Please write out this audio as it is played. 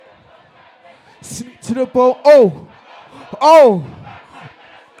Sneak to the boat. Oh. Oh.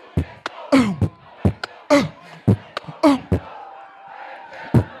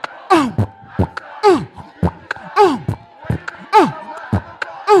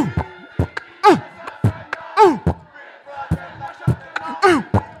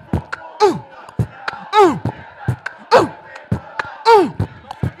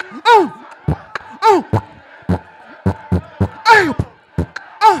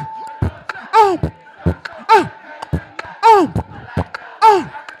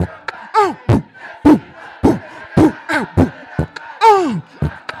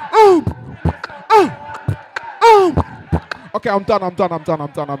 Okay, I'm done. Alright,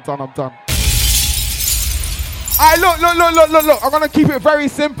 look. I'm gonna keep it very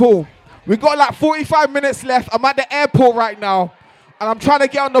simple. We got like 45 minutes left. I'm at the airport right now, and I'm trying to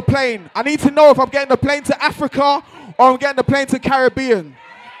get on the plane. I need to know if I'm getting the plane to Africa or I'm getting the plane to Caribbean.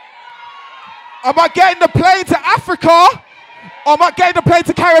 Am I getting the plane to Africa or am I getting the plane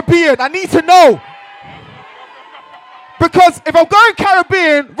to Caribbean? I need to know. Because if I'm going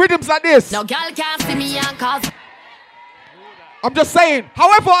Caribbean, rhythms like this. No girl can't see me and cause. I'm just saying.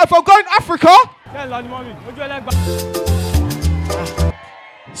 However, if I'm going Africa.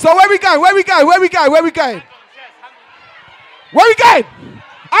 So where we going?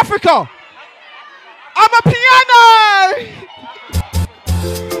 Africa. Amapiano.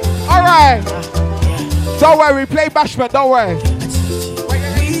 All right. Don't worry. Play bashment. Don't worry.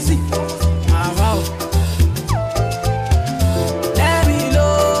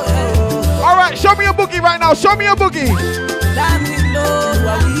 All right. Show me your boogie right now. Show me your boogie.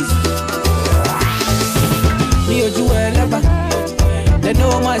 They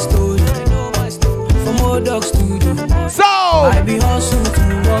know my story. From old dogs to you. So I be hustle to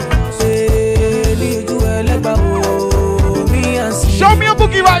walk. Show me your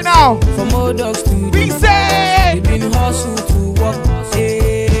boogie right now. From old dogs to you. We say they been hustle to walk.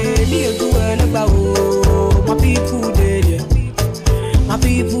 My people dead. My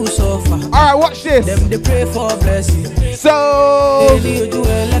people suffer. Alright, watch this. Them they pray for blessing. So then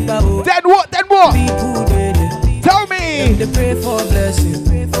what? People dead. Tell me. Them they pray for blessing.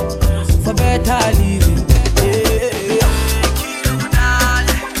 For better living.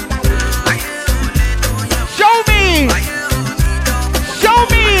 Show me.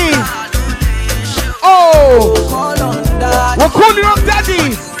 Oh. We're calling on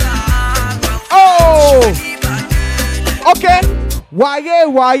daddy. Oh. Okay. Why yeah?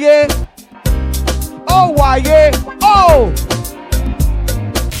 Oh, why yeah? Oh.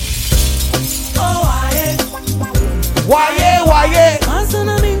 Why yeah?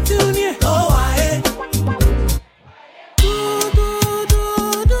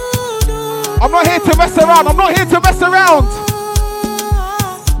 I'm not here to mess around.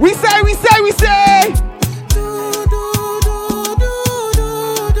 We say.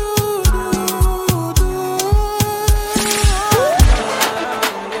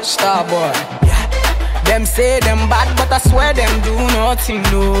 Star boy. Yeah. Them say them bad, but I swear them do nothing,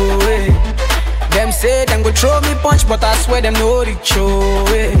 no way. Them say them go throw me punch, but I swear them no reach, oh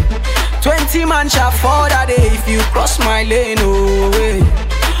way. 20 man shall fall that day if you cross my lane, oh way.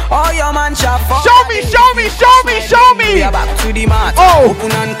 All your man shall fall. Show me. We are back to the mat. Oh. Open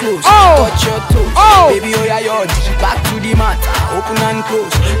and close. Oh. Touch your toes. Oh. Baby, oh yeah, yod. Back to the mat. Open and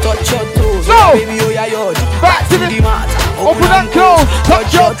close. Touch your toes. No. Oh, baby, oh yeah, yod. Back to the mat. Open and close.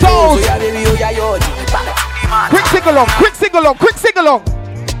 Touch your toes. Oh yeah, baby, oh yeah, yod. Back to the mat. Quick sing along. Yeah,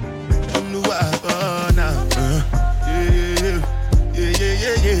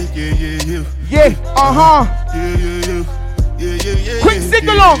 Quick sing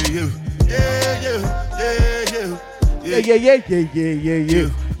along.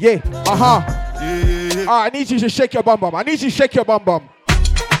 Yeah, Alright, I need you to shake your bum bum. I need you to shake your bum bum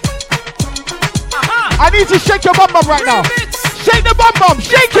right now. Shake the bum bum.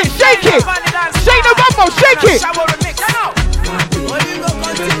 Shake it. Shake the bum bum. Shake it.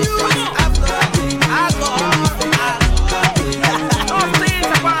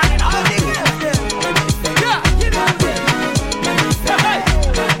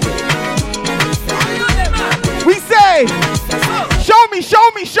 We say, show me.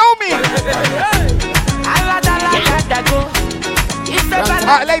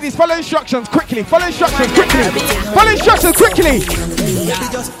 Alright, ladies, follow instructions quickly. Follow instructions quickly. Baby,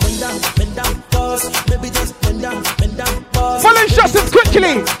 just bend down, pause. Baby, just bend down, pause. Follow instructions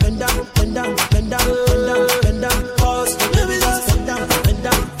quickly. Bend down, pause. Baby, just bend down, pause. Baby, just bend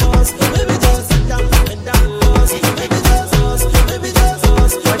down, pause. Baby, just pause.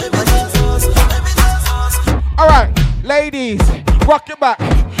 Alright, ladies, rock it back.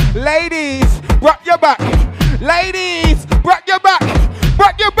 Ladies, rock your back. Ladies, rock your back.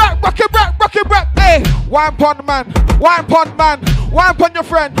 Rock your back, rock your back, rock your back. Hey, wine pond man, wine pond man, wine pond your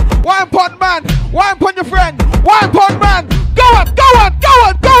friend, wine pond man, wine pond your friend, wine pond man. Go on, go on, go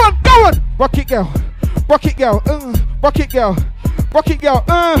on, go on, go on. Rock it, girl. Rock it, girl. Rock it, girl. Rock it, girl.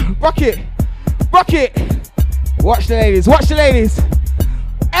 Rock it. Rock it. Watch the ladies. Watch the ladies.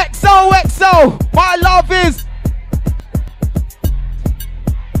 XOXO. My love is.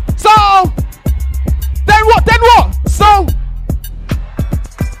 So. Then what? Then what? So.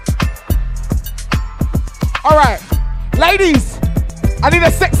 All right, ladies. I need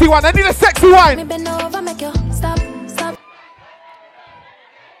a sexy one. I need a sexy one.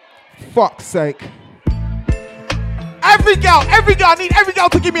 Fuck's sake. Every girl, I need every girl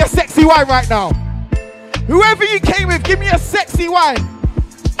to give me a sexy wine right now. Whoever you came with, give me a sexy wine.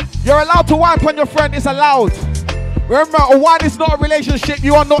 You're allowed to wine on your friend, it's allowed. Remember, a wine is not a relationship,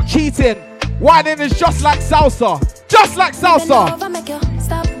 you are not cheating. Whining is just like salsa. Just like salsa.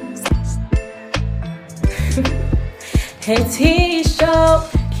 Hey T-Show,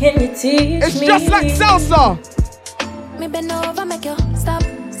 can you teach me? It's just like salsa. Me bend over, make you stop,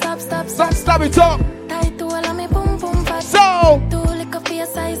 stop, stop, stop, stop it up. Tight to all of me, boom, boom, fast. So, do lick up your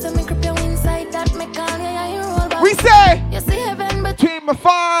size, so me grip you inside. That me call you roll back. We say, you see heaven between my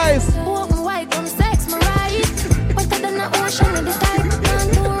thighs. Walk me white, come sex me right. Wetter than the ocean in the tide. Turn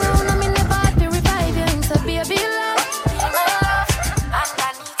to around, I'm in the bad to revive you. So baby, love.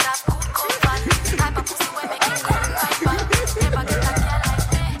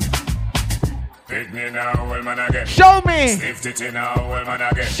 Show me.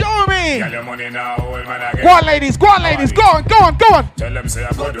 Show me. Go on, ladies. Go on, ladies. Go on, go on, go on. Tell them say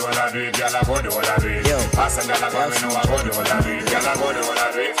I go do all of it, girl, I go do all of it. Pass and girl, I go know I go do all of it, girl, I go do all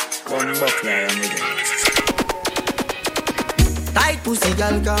of it. Go on, buck now, tight pussy,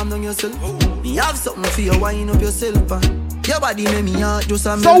 girl, calm down yourself. Me have something for you, wind up yourself, your body make me heart just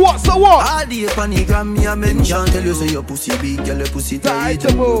a so what, so what? All day panigram me a mention. Tell you say your pussy big, girl, your pussy tight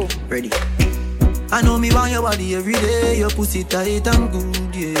and good. Ready? I know me want your body every day. Your pussy tight and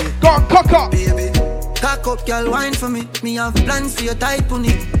good, yeah. Go on, cock up, baby. Cock up, girl, wine for me. Me have plans for your tight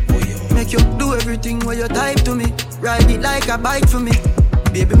pony. Make you do everything where you type to me. Ride it like a bike for me.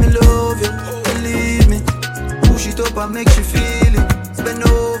 Baby, me love you, believe me. Push it up and make you feel it. Bend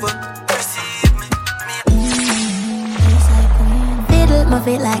over, receive me. My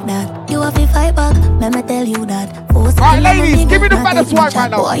feet like that. You have to fight back. Let me tell you that. Alright, ladies, give me the baddest wine right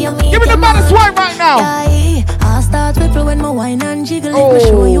now. Give me the baddest wine right now. I'll start ripple when my wine and jiggle. Let me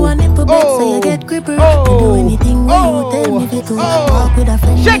show you a nipple break so you get gripper. Do anything when you tell me to walk with a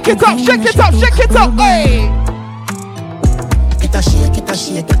friend. Shake it up, shake it up, shake it up, hey. Get a shake, get a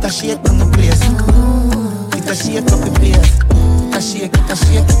shake, get a shake on the place. Get a shake up the place. Get a shake, get a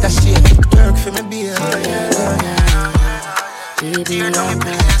shake, get a shake. Work for me, beer. Baby, I'm not.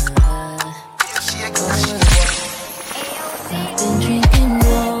 I've been drinking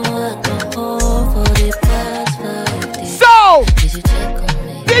more alcohol for the past 5 days. So, did you check on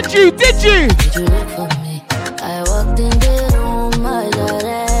me? Did you? Did you look for me? I walked in the room, I got it,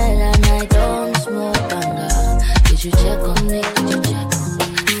 and I don't smoke banga. Did you check on me? Did you check on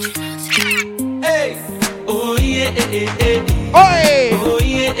me? Hey, oh yeah, eh, eh, eh. Hey. Oh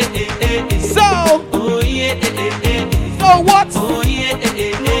yeah, eh, eh, eh. So, oh yeah, eh, eh, eh. Oh, what? Oh yeah, eh,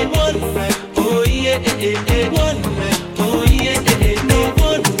 eh, eh. One right. Oh yeah, eh, eh, eh. One right. Oh yeah, eh, eh, no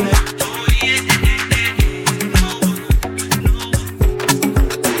one right. Oh yeah, eh, eh,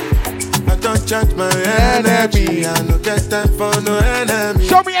 I don't judge my enemy. I no get time for no enemy.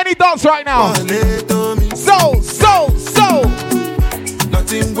 Show me any dance right now. So.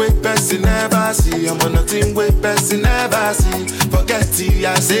 Nothing with person never see. I'm on nothing with person never see. Forget it,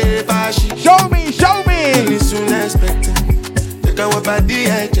 I say bashi. Show me. Soon expected. Take our body,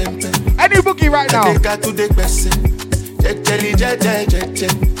 any boogie right now. Take her to the person.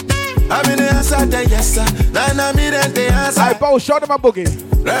 I'm in the answer, yes sir. Then I'm in the answer. Alright, Bo, show them a boogie.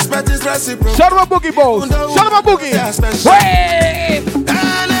 Respect is reciprocal. Show them a boogie, Bo. Show them a boogie. Wait.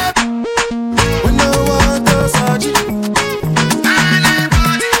 When no one does touch you.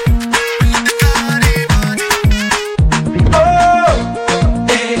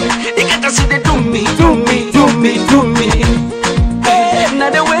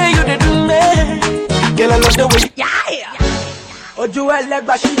 Ojuel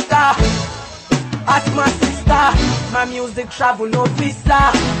Legbashita, ask my sister. My music travel no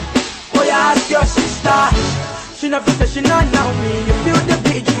visa. Oh yeah, ask your sister. She never say she not know me. You feel the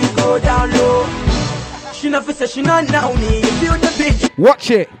beat, we go down low. She never say she not know me. You feel the beat. Watch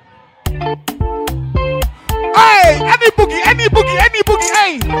it. Hey, any boogie,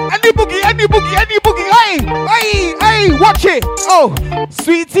 hey, boogie, any boogie, any boogie. Hey, hey, hey, watch it. Oh,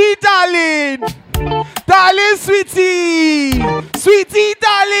 sweetie, darling. Darling, sweetie. Sweetie,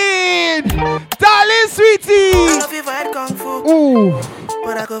 darling. Darling, sweetie. I love you fight kung fu. Ooh.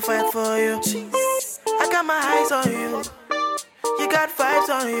 But I go fight for you. I got my eyes on you. You got vibes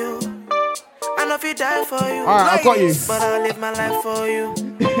on you. I know if you die for you. Alright, I got you. But I'll live my life for you.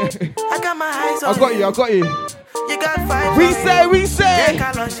 I got my eyes on you. I got you, I got you. You got vibes We on say, you. we say.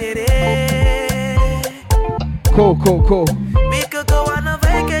 Cool, cool, cool. We could go on a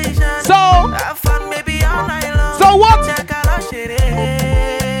vacation. So, have fun maybe all night long. So what?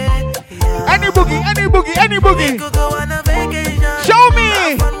 Any boogie, any boogie, any boogie. We could go on a vacation. Show me.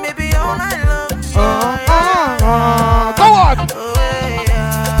 Have fun maybe all night long. Go on.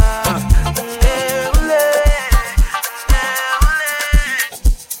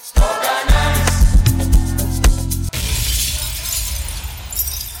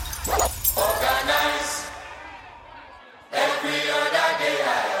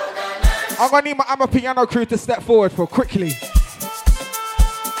 I'm gonna need my Amapiano crew to step forward for quickly.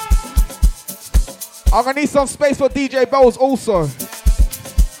 I'm gonna need some space for DJ Bells also.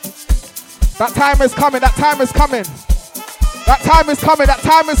 That time is coming, that time is coming. That time is coming, that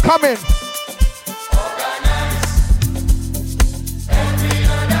time is coming.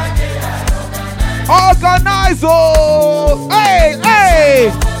 Organize, oh! Hey,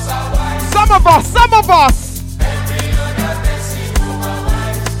 hey! Some of us, some of us!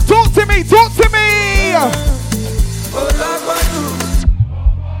 Talk to me, talk to me!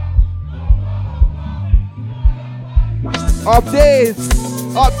 Updates,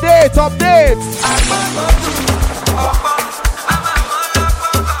 updates, updates!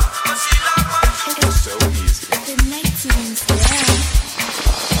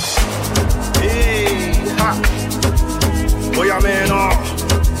 Oh, yeah, man,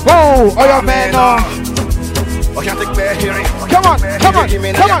 oh, oh, yeah, man, oh, can't take back hearing. Come on, come on,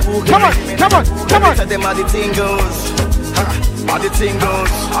 come on, come on, come on, come on. Tell them how the thing goes. How the thing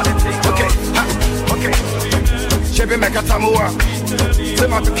goes. Okay, okay. Chebe make a tamua. Say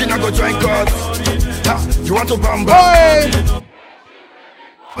my picking go join God. You want to bamba?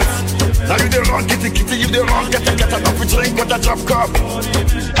 Now you the wrong, kitty, kitty, you the wrong. Get a up with drink, got a drop cup.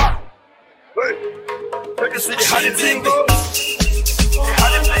 Hey, take a seat, how the thing goes. How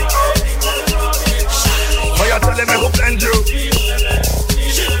the thing goes. Oh, you tell them I hope and you.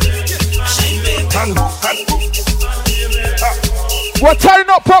 We're turning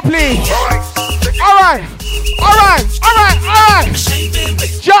up properly. Alright, alright, alright, alright.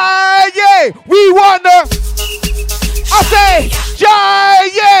 Jay, we wanna. I say,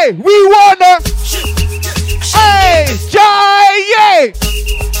 Jay, we wanna. Hey, Jay.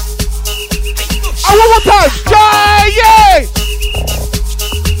 And one more time, Jay.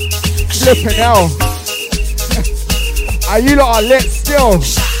 Flipping hell. Are you lot are lit still?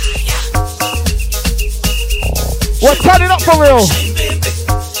 We're turning up for real.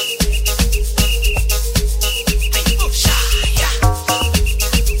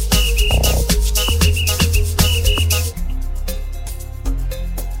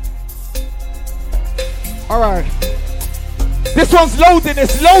 Alright. This one's loading,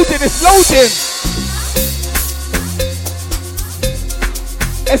 it's loading, it's loading.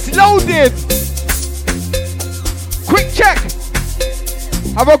 It's loaded. Quick check.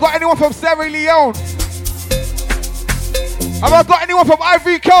 Have I got anyone from Sierra Leone? Have I got anyone from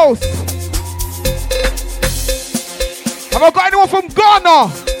Ivory Coast? Have I got anyone from Ghana?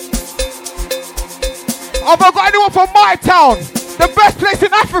 Have I got anyone from my town? The best place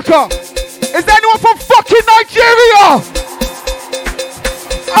in Africa? Is there anyone from fucking Nigeria?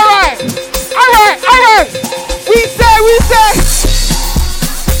 Alright, alright, alright. We say.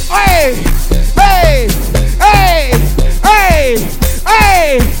 Hey, hey, hey, hey,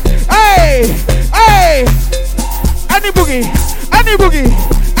 hey, hey, hey. Any boogie, any boogie,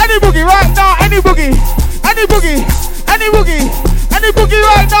 any boogie right now, any boogie, any boogie, any boogie, any boogie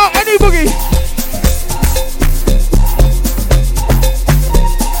right now, any boogie.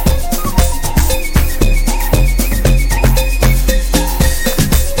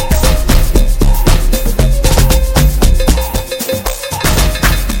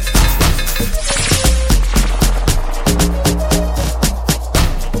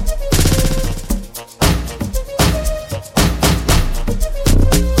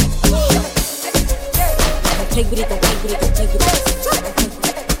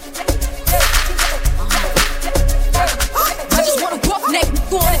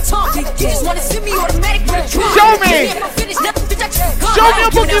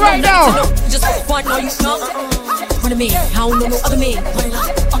 Just for fun, all you smell. Run a man, I don't know no other man.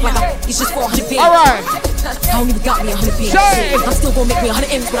 Like a it's just for 100 bands. Alright. I don't even got me 100 bands. I'm still gonna make me 100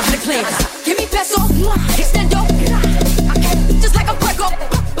 M's with 100 plans. Give me peso, extendo, just like a Greco.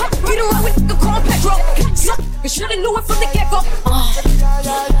 You don't run with the corn Petro. You should've knew it from the get-go.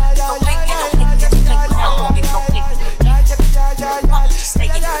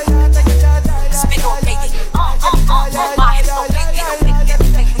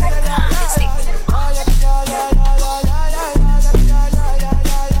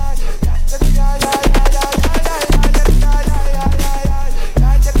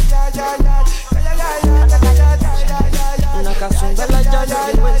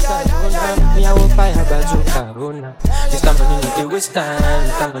 This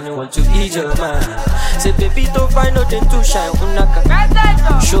time when you want to ease your mind. Say baby don't find nothing to shine.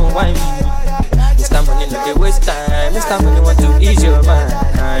 Show why me. This time when you know the waste time. This time when you want to ease your mind.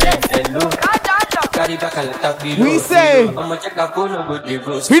 Hello. Carry back a lot of We say.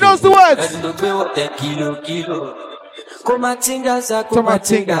 He knows the words. Kumatingaza,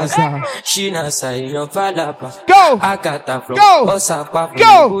 Shina in your palapa. Go! Akata from Go! Osapa,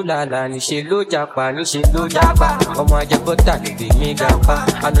 Go! Ulala, Nishelo Japa, Nishelo Japa. Omajabota, the Megapa.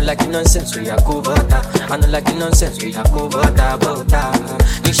 I don't like nonsense, we are Kubota. I don't like nonsense, we are Kubota, Bota.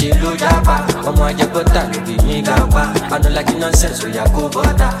 Nishelo Japa, Omajabota, the Megapa. I don't like nonsense, we are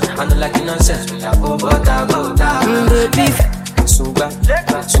Kubota. I don't like nonsense, we are Kubota, Bota. Sunga,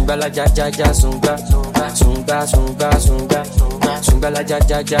 sunga la ja ja ja sunga, sunga sunga sunga, sunga la ja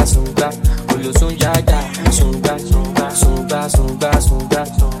ja ja sunga, ulu sunga ja sunga, sunga sunga sunga,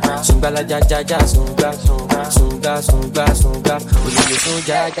 sunga la ja ja ja sunga, sunga sunga sunga, ulu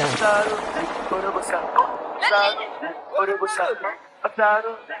sunga ja.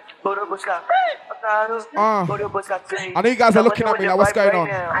 I know you guys are looking at me like, what's going on?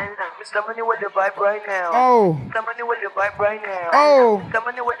 Somebody with the vibe right now. Oh. Somebody with the vibe right now. Oh.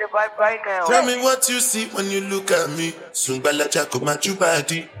 Somebody with the vibe right now. Tell me what you see when you look at me. Sungbala chako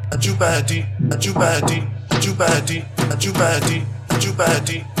majubadi, ajubadi, ajubadi, ajubadi, ajubadi,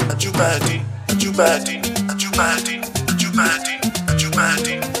 ajubadi, ajubadi, ajubadi, ajubadi, ajubadi,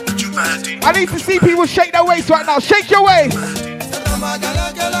 ajubadi, ajubadi. I need to see people shake their waist right now. Shake your waist.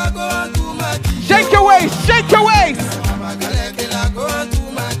 Shake your waist. Shake your waist.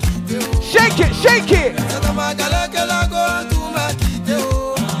 Shake it. Shake it.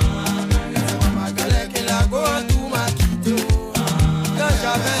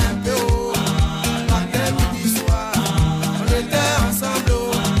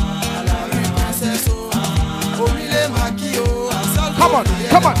 Come on,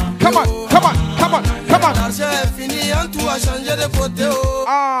 come on, come on, come on, come on, come on.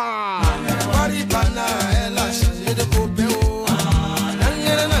 Ah.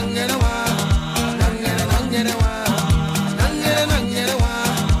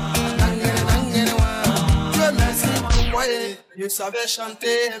 Je savais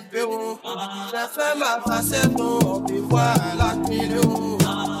chanter un peu haut. J'ai fait ma facette haut. Puis voilà la milieu.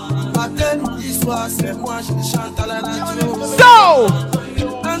 Matin, midi, soir, c'est moi je chante à la radio. So!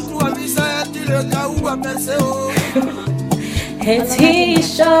 Quand tu as vu ça, tu le gars où appelle c'est haut. Hey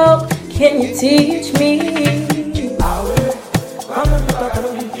T-Show, can you teach me?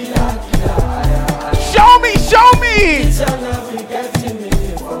 Show me, show me!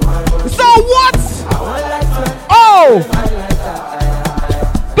 So what? Oh!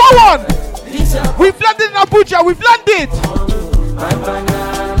 Go on! We've landed in Abuja, we've landed!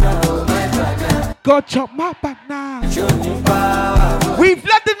 Go chop my banana. We've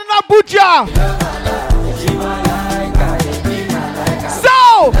landed in Abuja!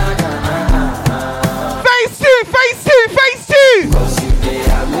 So! Phase 2, phase 2, phase 2!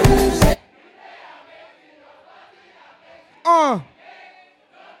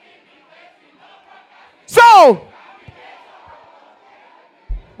 So!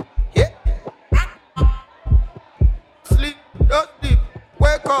 Yeah. Sleep, don't sleep,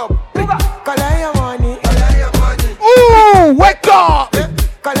 wake up. Collect your money. Ooh, wake up!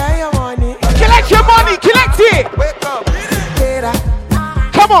 Collect your money. Collect your money, collect it! Wake up.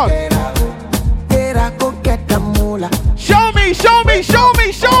 Come on! Go get the moolah. Show me, show me, show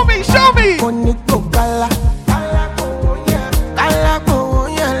me, show me, show me!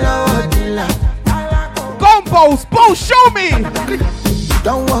 Gombos, Bo, show me!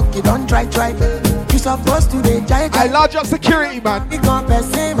 Don't walk, you don't try. You supposed to be jai. I large up security, man.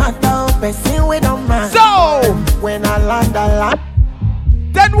 So! When I land.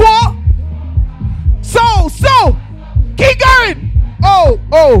 Then what? So! Keep going! Oh!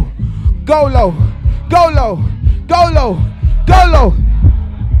 Go low, go low, go low, go low.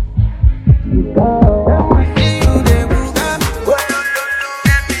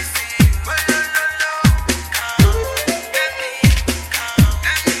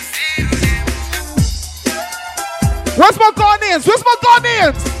 Where's my Ghanaians? Where's my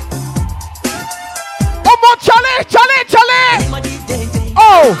Ghanaians? One more, Charlie.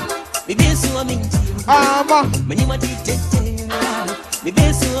 Oh.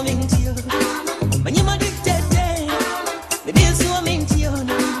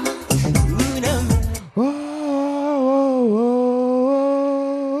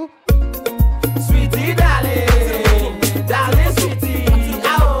 Sweetie darling, sweetie.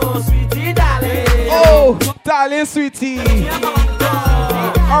 Oh, sweetie darling. Oh, darling, sweetie.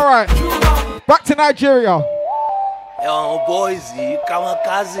 All right, back to Nigeria. Yo, boys,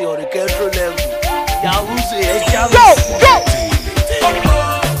 kamikaze on the control level. Go!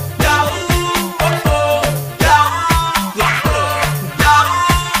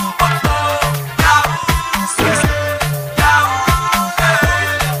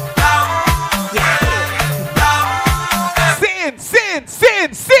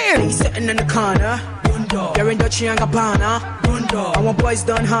 Sin. Sitting in the corner. You're in Dolce and Gabbana. I want boys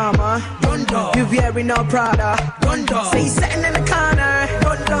done hammer. You wearing no Prada. Say he's sitting in the corner.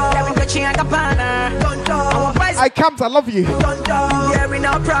 You're in Dolce and Gabbana. I Camps, I love you. Wearing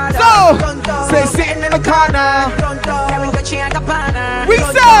no Prada. So, say sitting in the corner. You're in Dolce and Gabbana. We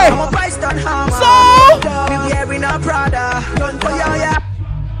say. I want boys done hammer. So, you wearing no Prada. Yeah.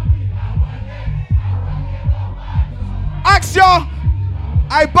 Action.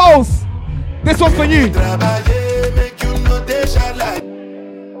 I boss. This one's for you.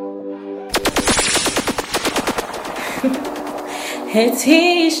 Hey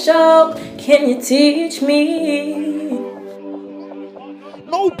T-Show, can you teach me?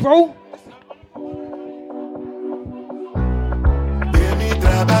 No, bro.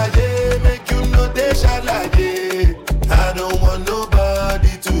 I don't want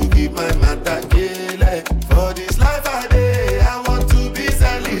nobody to give my matter. For this life I live, I want to be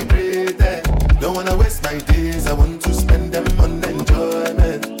celebrated. Don't wanna waste my days, I want to spend them on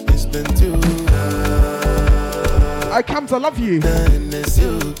enjoyment. It's been too long. I Camps, I love you. This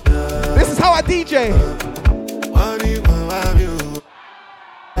is how I DJ.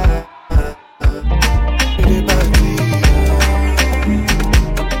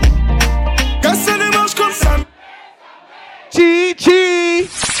 Chi.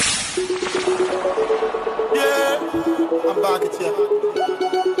 Yeah, I'm back at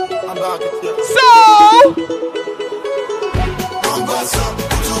you. So.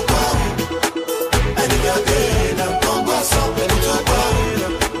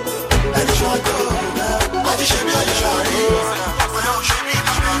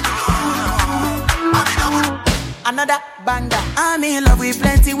 Another banger. I'm in love with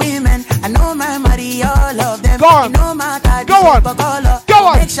plenty women. I know my money, all of them. Go on. No matter Go on. Go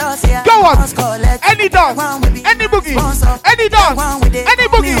on. Make sure say Go on. Any dance. Any boogie. Any dance. Any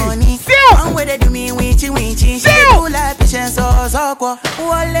boogie. Still. One way they do me winchy. Still. Like patience so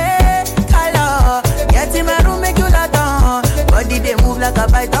Wale, color. Get in my room, make you lot on. Body they move like a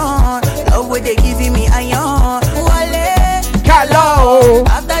python. Love way they giving me iron. Wale, color.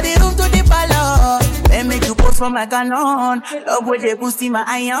 After the room to the palo. They make you post for my canon. Love way they boosting my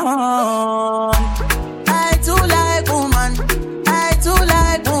iron. I too like woman.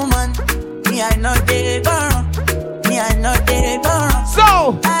 Me I know they burn.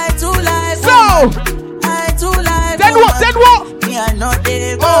 So. I too like woman. I too like Then woman. what? Me I know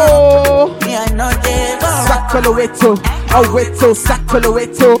they burn. Oh. Me I know they burn. Sacoloweto.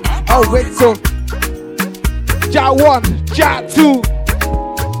 Sacoloweto. Ja 1, Ja 2.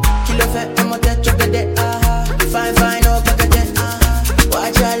 Kilo fait un modèle chocolat, fine, oh, package,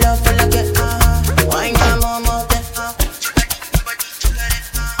 watch your love for like it, wine come on,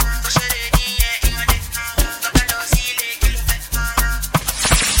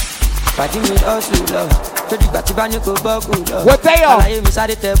 What they are? We're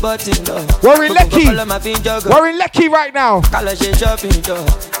in Lekki right now.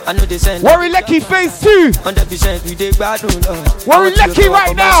 We're in Lekki phase 2. We're in Lekki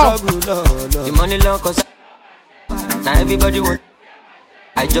right now. The money long cause now everybody want.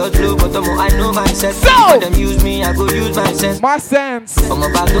 I just blow but I know myself. So them use me, I go use my sense. My sense. I'm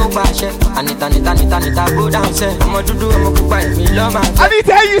about to bash it. I need to go down set. I'm gonna do, I'm gonna buy me love my. I need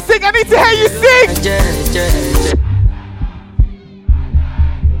to hear you sing.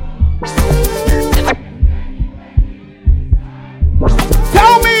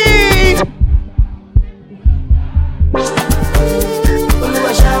 Tell me.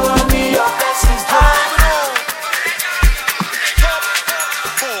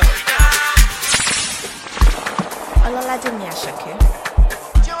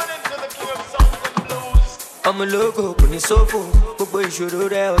 ọmọ ológo kò ní sófò gbogbo ìṣòro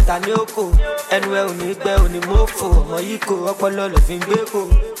rẹ ọ̀tá ní òkò ẹnu ẹ ò ní gbẹ ò ní mọ́fò ọmọ yìí kò ọpọlọ lọ fi ń gbé kò.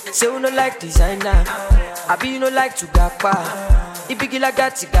 Say you no like designer, abi you no like to gapa. Ibigila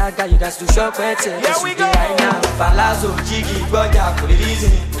gati gaga, you got to shop it. Here we go. Right now, Palazzo, Jiggy, Boya, for the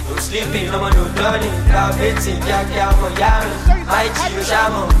reason. No sleeping, no one, no dawning. Now waiting, Jackie, for Yami. My Gio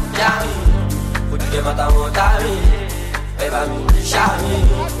Shamo, Yami. Put them at our Tami. Baby, me, Shami.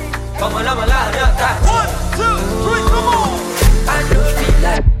 Come on, I'm a lot of time. 1, 2, 3, come on. I don't feel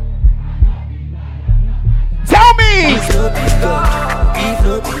like. Tell me!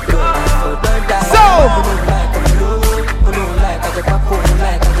 So!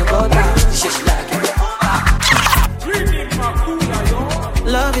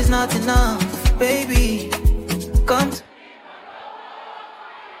 Love is not enough, baby. Come to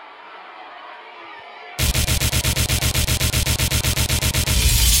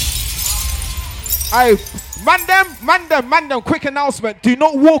man them, quick announcement. Do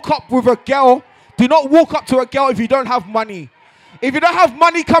not walk up with a girl. Do not walk up to a girl if you don't have money. If you don't have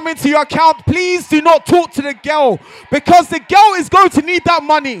money coming to your account, please do not talk to the girl because the girl is going to need that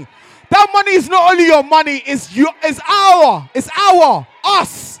money. That money is not only your money, it's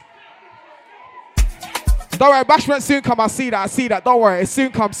us. Don't worry, bashment soon come. I see that. Don't worry, it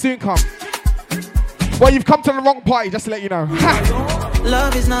soon come. Well, you've come to the wrong party, just to let you know.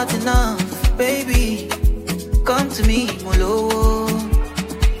 Love is not enough, baby. Come to me, Molo.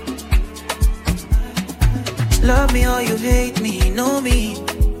 Love me or you hate me, know me.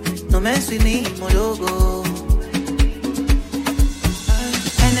 No mess with me, Mologo.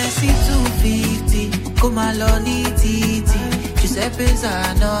 NSC 250, come along, Titi. Giuseppe's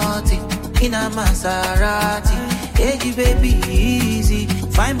are nothing. In a Maserati. Hey, baby, easy.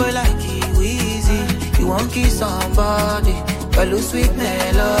 Fine boy like you, easy. You won't kiss somebody. But lose sweet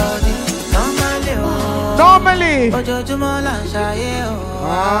melody. Normally.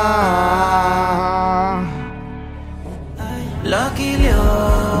 Lucky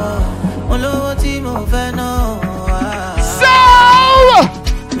Leo, so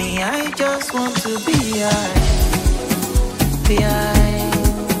me, I just want to be high.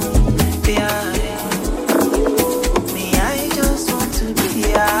 Me, I just want to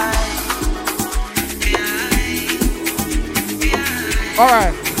be high. All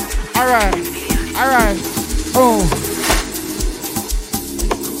right. Oh,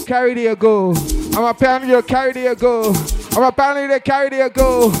 carry the go. Amapiano, carry the go. Amapiano, carry the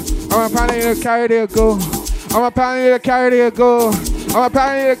go. Amapiano, carry the go. Amapiano, carry the go.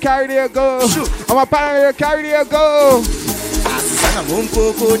 Amapiano, carry the go. Amapiano, carry the go. Asisanga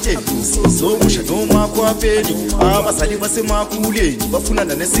ngomkokote so musha no makwapeli abasali basemakule bafuna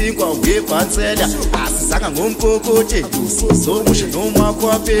nanesinkwa ngephansela asisanga ngomkokote so musha no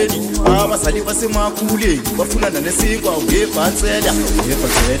makwapeli abasali basemakule bafuna nanesinkwa ngephansela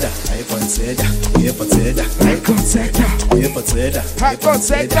ngephansela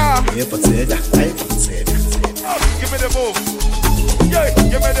Give me the move. Yeah,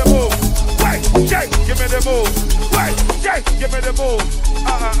 give me the move. Right, yeah, give me the move. Right, yeah, give me the move.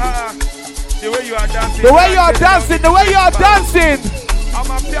 The way you are dancing. The way you are dancing.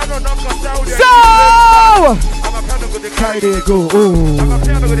 Amapiano knock us down there. So! Amapiano go to carry the go.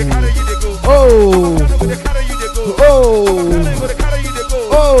 Amapiano go to carry you the go. Amapiano go to carry you the go. Amapiano go to carry you the go.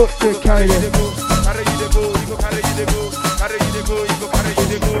 They carry the go. Carry you the go. You go carry you the go. Carry you the go. You go carry you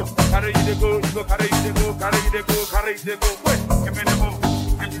the go. Carry you the go. You go carry you the go. Carry you the go. Carry you the go. Wait, give me the move.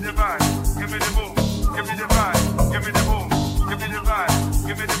 Give me the vibe. Give me the move. Give me the vibe. Give me the move. Give me the vibe.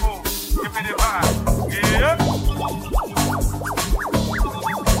 Give me the move. Give me the vibe. Yeah.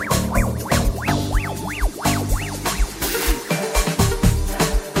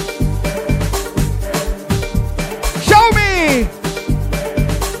 Show me.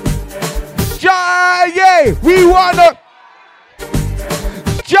 Jaye, we wanna.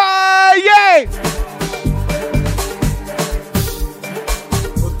 Jaye.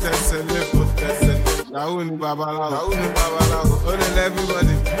 Raoul ni babaláwo. Ó lè lẹ́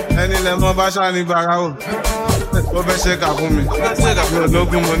everybody. Ẹni lẹ́ mọ́ bá ṣáà ní bàráwò. Ó fẹ́ ṣe kà fún mi. Mi ò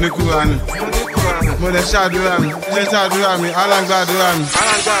lógún mo ní kúra ni. Mo lè ṣàdúrà mi. Ṣé ṣàdúrà mi? Alágbàdúrà mi.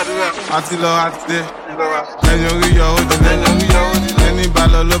 Àti lọ àti dé. Lẹ́yìn orí yọ ó di lẹ́yìn. Ẹni bá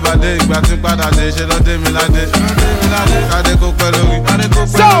lọ ló bá dé ìgbà tí padà dé ṣe lọ́dé mi ládé. Kádé kó pẹ́ lórí. Kádé kó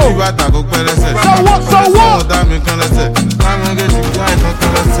pẹ́ lórí bàtà kó pẹ́ lẹ́sẹ̀. So what? Ó dá mi kan lẹ́sẹ̀. Láàmú gèjì gbá ìtàn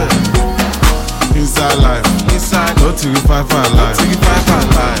kan lẹ́sẹ̀. Inside life, no to be five life.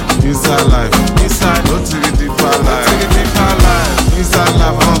 Inside life, no to be deeper life. Inside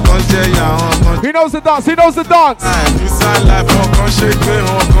life, he knows the dance. Inside life,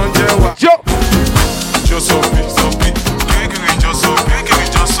 Joe.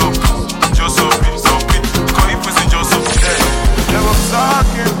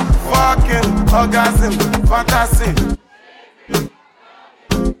 Orgasm, fantasy.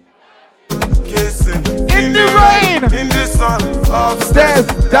 Kissing in the rain, in the sun, upstairs,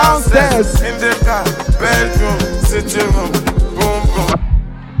 downstairs, in the car, bedroom, sitting room, boom boom.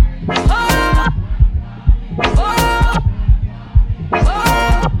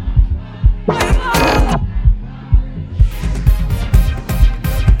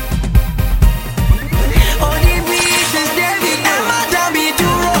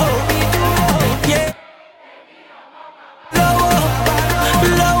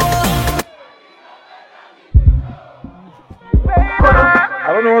 I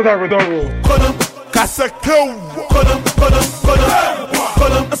don't know what type of dog roll.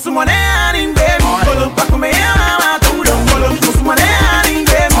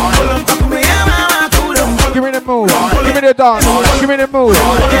 Give me the move, give me the dance, give me the move,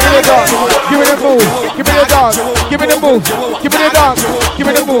 give me the dance, give me the move, give me the dance, give me the move, give me the dance, give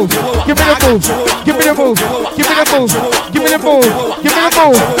me the move, give me the move, give me the move, give me the move, give me the move, give me the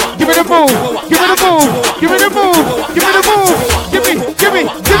move, give me the move, give me the move, give me the move, give me the move, give me, give me,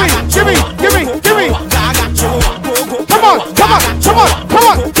 give me, give me, give me, give me. Come on, come on, come on, come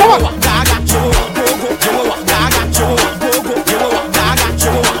on, come on.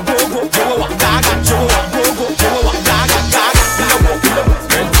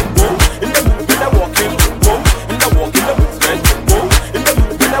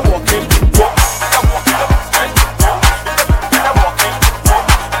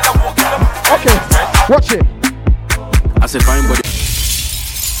 Watch it. I said fine body.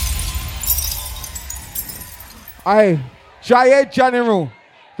 Aye, Giant General.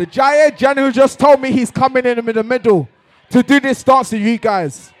 The Giant General just told me he's coming in the middle to do this dance with you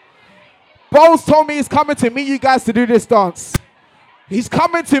guys. Bose told me he's coming to meet you guys to do this dance. He's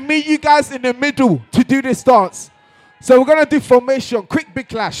coming to meet you guys in the middle to do this dance. So we're gonna do formation, quick big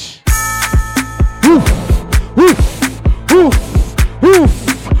clash. Woof, woof, woof,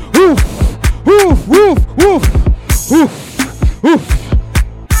 woof, woof. Woof, woof, woof, woof, woof.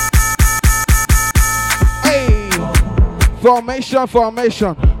 Hey, formation,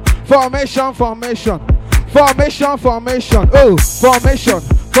 formation, formation, formation, formation, formation. Oh, formation,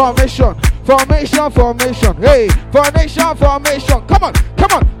 formation, formation, formation. Hey, formation, formation. Come on,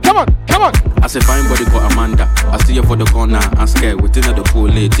 come on, come on, come on. I said fine body called Amanda. I see her for the corner. I'm scared within her the pool.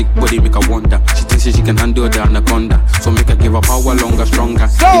 Thick body make her wonder. She thinks she can handle the anaconda. So make her give her power longer, stronger.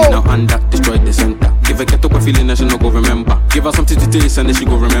 Give now under, destroy the center. Give her get up a feeling that she no go remember. Give her something to taste and then she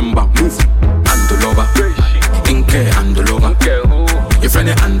go remember. Move, Andolova, Inke Andolova. Your friend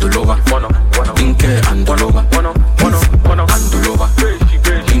Andolova, Inke Andolova, Andolova,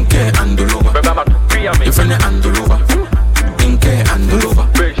 Inke Andolova. Your friend Andolova, Inke Andolova.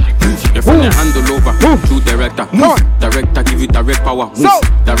 Your friend handle over, true director. Director give you direct power.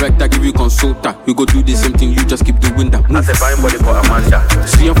 Director give you consulta. We go do the same thing, you just keep doing that. I said fine body for Amanda.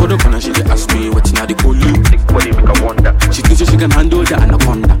 See her for the corner, she dey ask me what's now the call you. Thick body make her wonder. She thinks she can handle the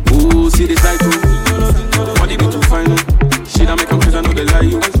anaconda. Oh, see this side too. Body be too fine. She don't make them cause I know they lie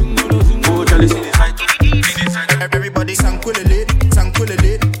you. Oh, tell see this side too. Everybody sankulele,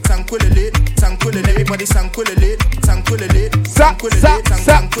 sankulele, sankulele, sankulele. Everybody sankulele, sankulele, sankulele,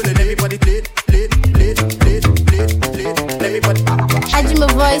 sankulele. Everybody lit. Everybody. Add my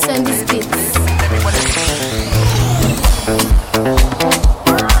voice on this beat.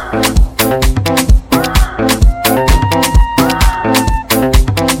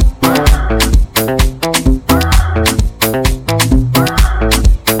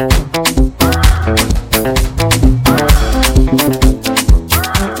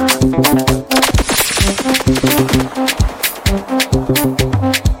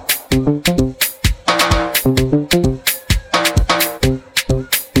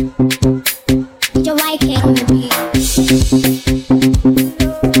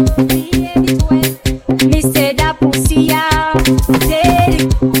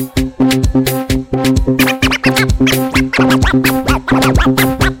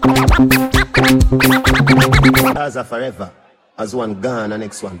 Forever, as one gone, and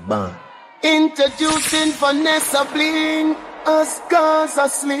next one born. Introducing Vanessa Bling, us girls are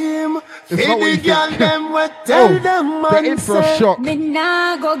slim. Hey, the girl them we tell them man. They're in for a shock. The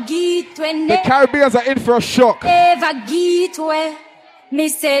Caribbeans are in for a shock. Me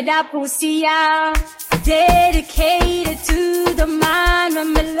say that pussy dedicated to the man of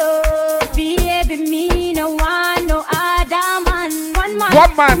my love. Baby, me no one, no other man. One man.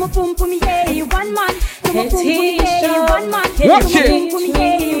 One man. One man. Watch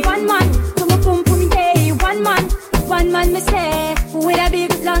it. One man.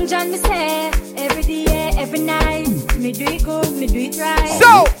 say, every day, every night, me do it good, me do it right.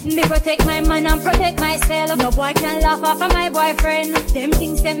 So, me protect my man and protect myself. No boy can laugh off of my boyfriend. Them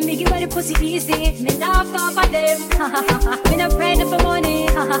things them me give her the pussy easy. Me laugh off of them. Me no frightened for money.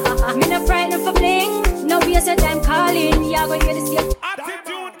 Me no frightened for bling. No waste your time calling. You go hear the same.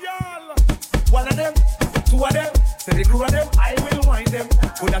 Attitude, girl. One of them, two of them. Say the crew of them, I will wind them.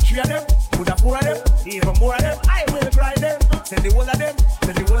 Could have three of them, could have four of them. Even more of them, I will grind them. Say the whole of them,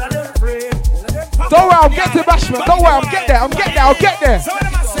 say the whole of them. Don't worry, I'll get to Bashman. Don't worry, I'll get there. I'll get there. So what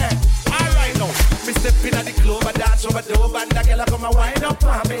am I saying? Alright now, me step in at the club, I dance over the door, and the girl come and wind up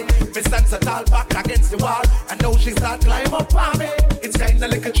on me. Me stand so tall back against the wall, and now she start climb up on me. It's kinda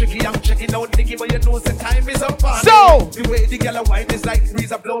like a tricky, I'm checking out Nicky, but you know the time is up on me. So the way the girl wine is like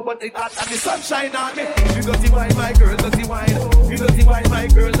breeze of blow, but it hot and the sunshine on me. You dirty wine, my girl, dirty wine. You dirty wine, my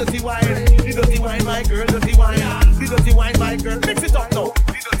girl, dirty wine. You dirty wine, my girl, dirty wine. You dirty wine, my girl. Mix it up now.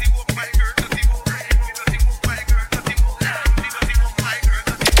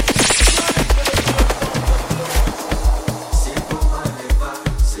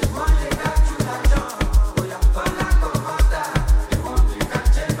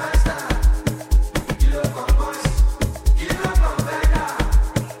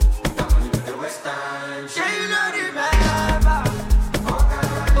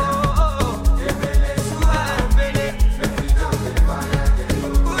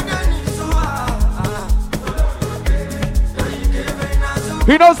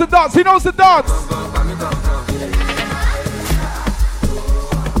 He knows the dance, he knows the dance.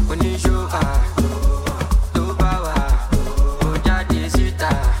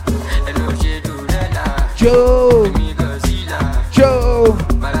 Joe.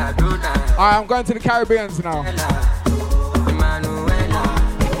 Alright, I'm going to the Caribbeans now.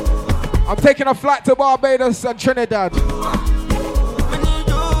 I'm taking a flight to Barbados and Trinidad.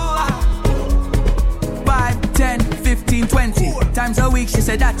 5, 10, 15, 20 times a week, she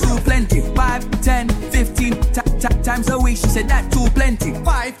said that too plenty. 5, 10, 15 times a week, she said that too plenty.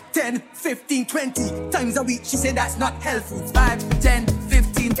 5, 10, 15, 20 times a week, she said that's not healthy. 5, 10,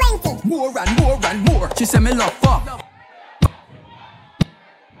 15, 20 more and more and more. She said me love fuck.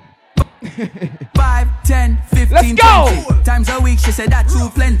 5, 10, 15, 20 times a week, she said that too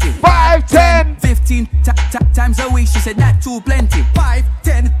plenty. 5, 10, 15 times a week, she said that too plenty. 5,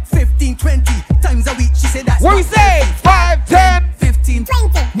 10, 15, 20 times a week, she said that's what we say? 5, 10, 15,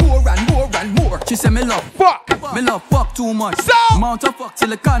 20 more and more and more. She said me love fuck. Me love fuck too much. So mount of fuck till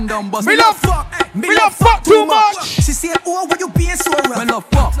the condom bust. Me love fuck. Me love fuck too much. She said, oh, what you being so rough? Me love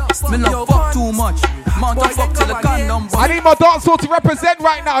fuck. Me love fuck too much. Mount of fuck till the condom bust. I need my dancehall to represent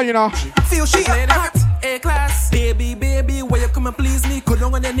right now, you know. Feel she hot. A-class. Baby, baby, where you come and please me? Go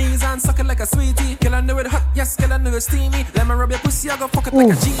down on your knees and suck it like a sweetie. Girl, I know it hot, yes, girl, I know it steamy. Let me rub your pussy, I go fuck it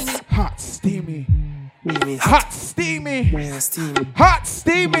like a genie. Hot, steamy. Hot, steamy. Hot,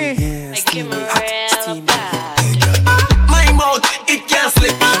 steamy. My mouth, it can't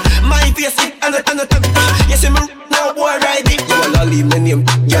slip. My face, it and the yes, I'm now boy riding. You will leave my name,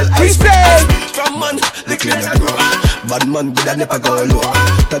 girl. I say from man, the clear that grow. Bad man, good I never go low.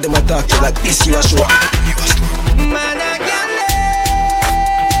 Tell them I talk to you like this, you are sure. Man, I can't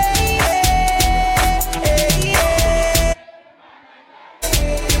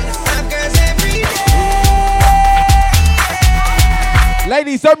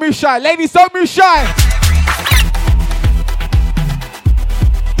Ladies, don't move shy. Ladies, don't move shy.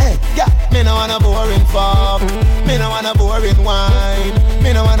 Hey, yeah, me no want a boring fuck. Me no want a boring wine.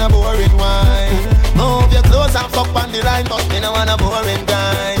 Me no want a boring wine. Move your clothes and fuck on the line, but me no want a boring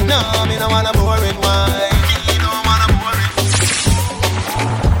guy. No, me no want a boring wine. Me no want a boring.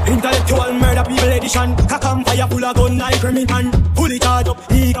 Intellectual murder people edition. Cock'em fire full of gun like Remington. Pull it hard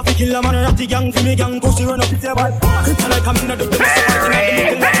up, he can kill a man and the gang for me gang. Pussy run up if you're bad. Kryptonite coming out of the place. Fighting out the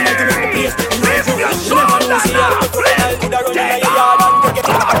middle, nothing like to make the place. You never know, see all the crocodile could have run in your yard and take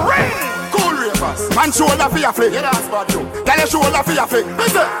it. Cool ravers, man shoulder for your flick. Yeah, that's bad too. Tell your shoulder for your flick.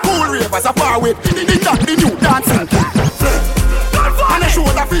 Cool ravers, a far with the new dancing. And a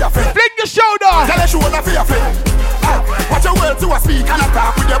shoulder for your flick. Flick your shoulder. Tell your shoulder for your flick. Watch your words to a speak and a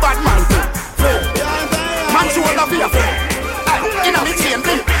talk with your bad man. Man shoulder for your flick. In a mid chain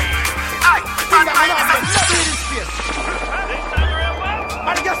thing.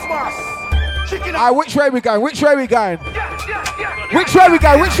 And guess what? Alright, which way we going? Which way we going? Which way we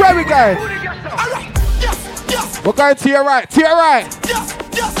going? Which way we going? We're going to your right. To your right.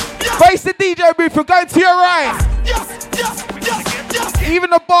 Face the DJ booth. We're going to your right. Even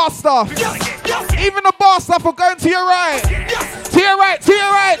the bar stuff. Even the bar stuff. We're going to your right. To your right. To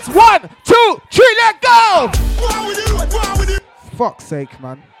your right. 1, 2, 3. Let go. Fuck's sake,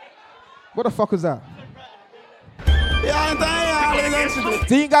 man. What the fuck was that?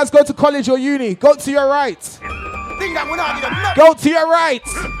 Do you guys go to college or uni? Go to your right. Go to your right.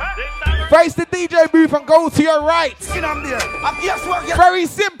 Face the DJ booth and go to your right. Very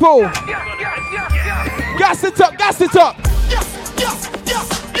simple. Gas it up, gas it up.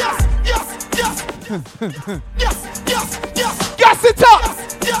 Gas it up.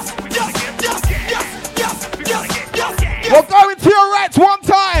 We're going to your right one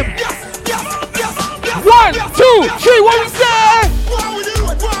time. 1, 2, 3, what we say?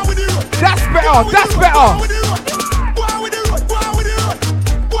 That's better, that's better.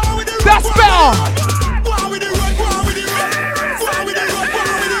 That's better.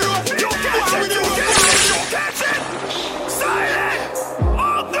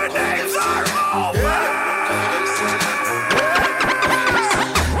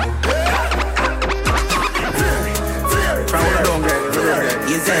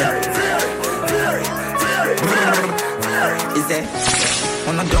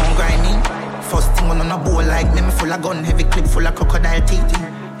 On a down grinding. First thing on a bowl like me full of gun, heavy clip full of crocodile teeth.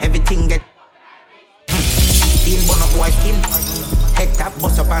 Everything get bun up white skin. Head tap,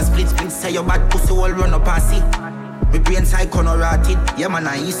 bust up and split. Say your bad pussy all run up and see. My brain side corner rotted. Yeah man,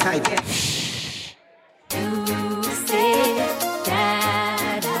 I east side. You say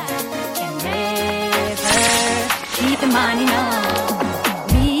that I can never keep the money, no.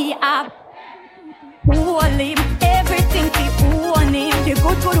 Me up, hold him. Everything people on him. The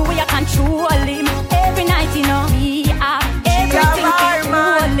good way I control him. Every night, you know. Me up, everything people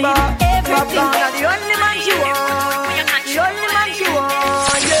on him. Everything. The only man she want. The only man she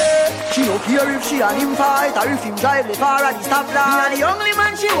want, yeah. She don't care if she and him fight or if him drive the car at the stoplight. The only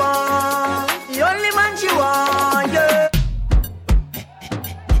man she want. The only man she want, yeah.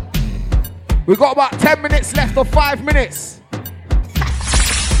 We got about 10 minutes left or 5 minutes.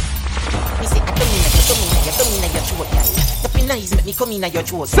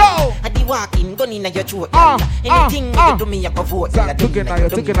 So I di walk in, gun in your throat. Anything you do me, I go vote.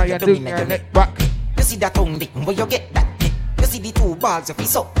 You see that tongue dick, where you get that? You see the two balls of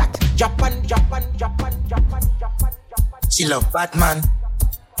his up that. Japan. She love Batman.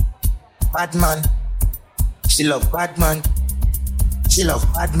 Batman. She love Batman. She love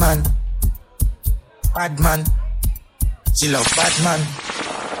Batman. Batman. She love Batman.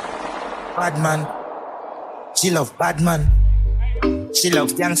 Batman. She love Batman. She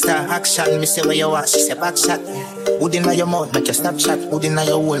love gangster action. Me say where you are, she say back shot. Wood in your mouth, make your snap shot. Wood in your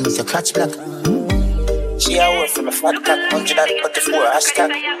hole, make your clutch black. She a work from a fat cat, 144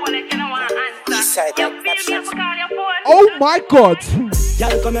 hashtag. East side, oh my God.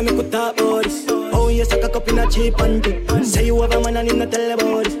 Y'all come and make a talk about this. Oh, you suck a cup in a cheap and say you have a man and him not tell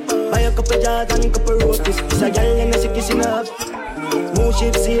about this. Buy a couple jars and a couple roses. It's a girl and a sick kissing up. More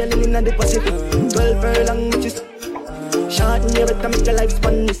ship sailing in the Pacific. 12 furlong, which is short and every time it's your life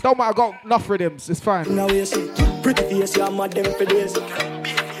span. Don't matter, I got enough rhythms, it's fine. Now you see, pretty face, you're mad them for days.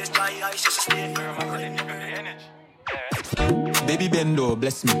 Baby Bendo,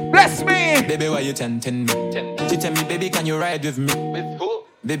 bless me. Bless me! Baby, why you tempting me? She tell me, baby, can you ride with me? With who?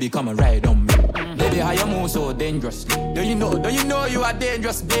 Baby, come and ride on me. Baby, how you move so dangerously? Don't you know you are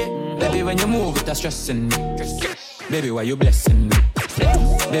dangerous, babe? Baby, when you move, it's stressing me. Baby, why you blessing me?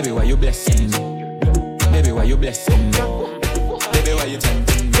 Baby, why you blessing me? Baby, why you blessing me? Baby, why you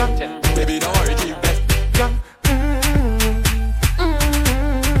tempting me? Baby, don't worry, keep that.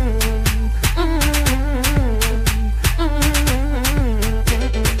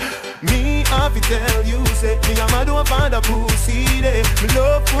 Me, I fi tell you, say me a mad over the pussy day. Me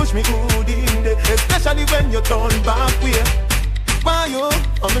love push me good in day, especially when you turn back way. Why you?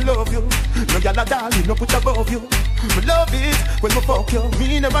 Oh, me love you. No girl a darling, no put above you. Me love it when me fuck you.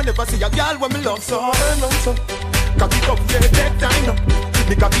 Me never see a girl when me love so. Turn on so, cock it up, yeah, take time now.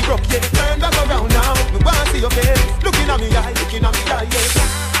 Me cock it up, yeah, turn back around now. Me want see your face, looking at me eye, yeah.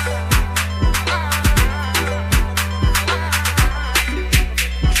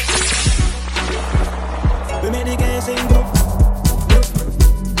 We made the guys sing go.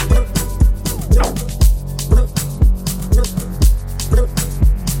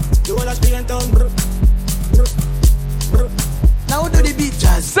 You wanna speak and tongue, bro. Now do the beat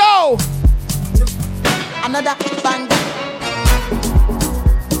jazz. So another bang.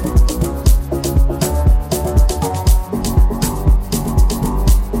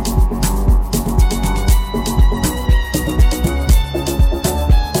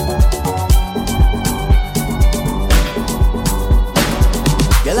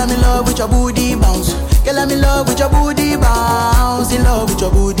 Girl, I'm in love with your booty bounce. Girl, I'm in love with your booty bounce. In love with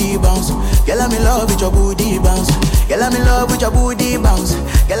your booty bounce. Girl, I'm in love with your booty bounce. Girl, I'm in love with your booty bounce.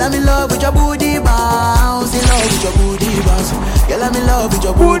 Girl, I'm in love with your booty bounce. In love with your booty bounce. Girl, I'm in love with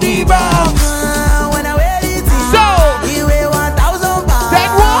your booty bounce. When I wear it, you weigh 1,000 pounds. Then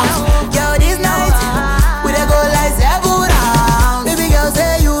what? Girl, this night we dey go like 7 rounds. Baby girl,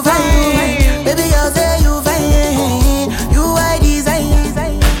 say you fine. Baby girl, say you fine. You are design.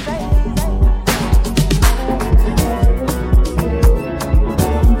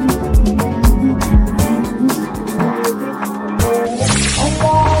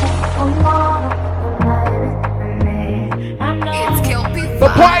 The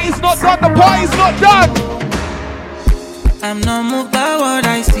party's not done, the party's not done. I'm not moved by what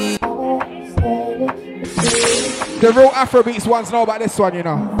I see. The real Afrobeats ones know about this one, you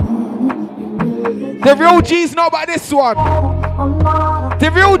know. The real G's know about this one.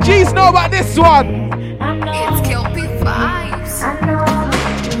 The real G's know about this one. It's Kelpie vibes.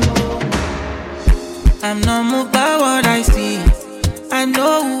 I'm not moved by what I see. I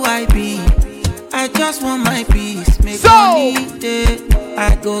know who I be. I just want my peace. Make money day.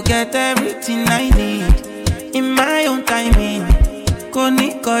 I go get everything I need in my own timing. Go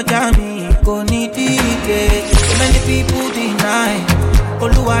need Kojami, go need DJ. So many people deny.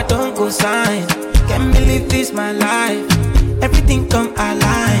 Oluwa don't go sign. Can't believe this my life. Everything come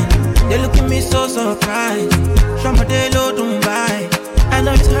align. They look at me so surprised. Somebody low don't buy. I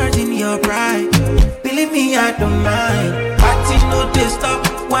know it's hurting your pride. Believe me, I don't mind. Party no they stop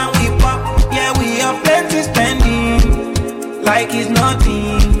when we pop. Yeah, we have plenty spending. Like it's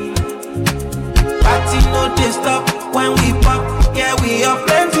nothing. Party no they stop when we pop. Yeah, we have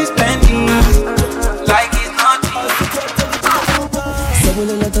plenty spending. Like it's nothing.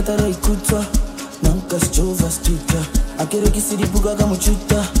 Sabolela tatara ikuta, nanka schova stuka. Akere kisiri buga kama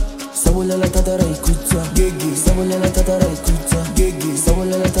chuta. Sabolela tatara ikuta, gege. Sabolela tatara ikuta, gege.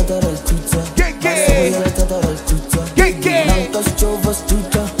 Sabolela tatara ikuta, gege. Sabolela tatara ikuta, gege. Nanka schova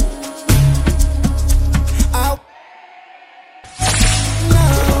stuka.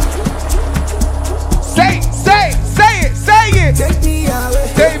 Say it. Take me away.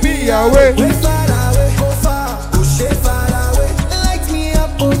 Take me away. Way far away, go far. Push it far away. Light me up,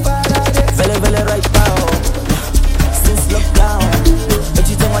 oh far away. Vele right now. Since lockdown, but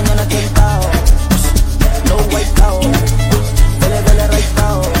you don't want to get down. No white cow. Vele right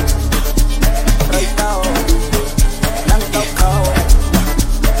now. Right now. Nang cow.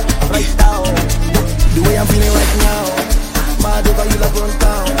 Right now. The way I'm feeling right now. Mad over you like run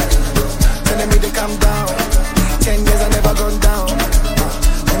down. Telling me to calm down. 10 years I never gone down.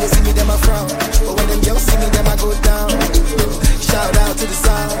 When they see me, them I frown. But when them girls see me, them I go down. Shout out to the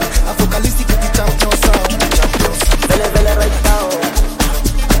sound. Apocalyptic with the champion sound. Vele right now.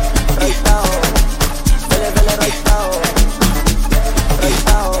 Right now. Vele right now. Right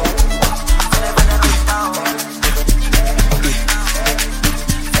now. Vele right now.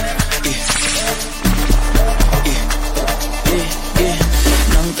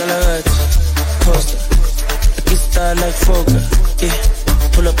 Poster. Like Fokker, yeah.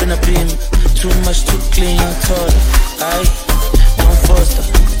 Pull up in a beam, too much, too clean, young taller. I'm Foster,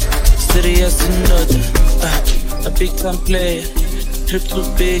 serious and Dodger. A big time player, trip too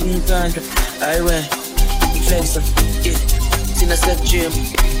big and ganja. I went flexer, yeah. Seen a set gym,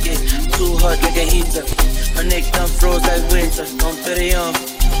 yeah. Too hot like a heater. My neck down froze like winter. Don't put on,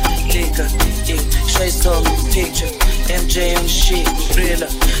 liquor, yeah. Shy song, picture. MJ on shit, thriller.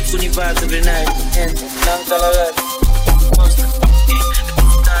 Funny vibes every night, and long color.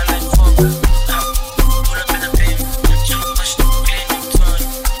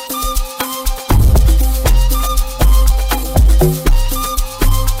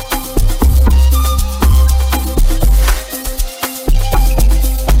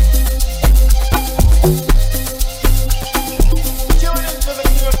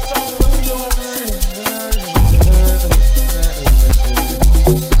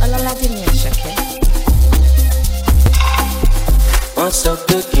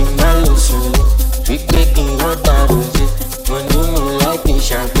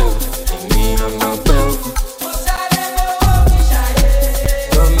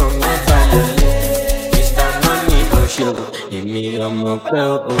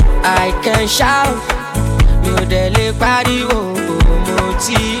 I can shout, mi ò dẹ̀ lè pariwo, mo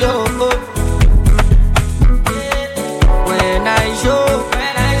ti yó. When I show,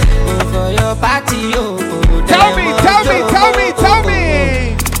 go for your party, yo. Tell me.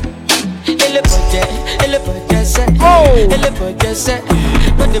 Ele pode ser,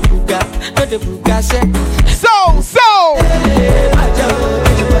 no de buga se. So.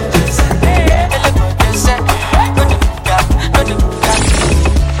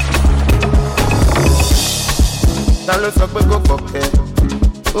 ló sọ pé kò pọ̀kẹ́.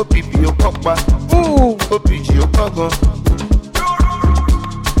 OPP ó pọ̀pá. OPG ó pọ̀gàn.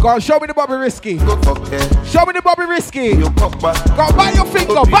 Go on, show me the Bobby Risky. Kò pọ̀kẹ́. Show me the Bobby Risky. Ó pọ̀pá. Go on, bite your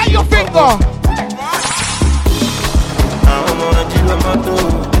finger, bite your finger. Àwọn ọmọ ẹjí ló máa tó.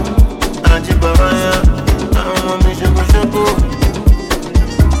 Àjí bàbá yẹn. Àwọn ọmọ mi ṣokòṣokò.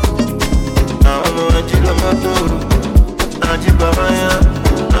 Àwọn ọmọ ẹjí ló máa tó. Àjí bàbá yẹn.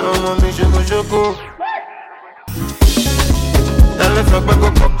 Àwọn ọmọ mi ṣokòṣokò. Tẹ́lẹ̀ sọ pé kò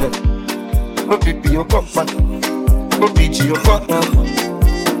pọ̀kẹ́. OPP ó pọ̀pá. OPG ó pọ̀pá.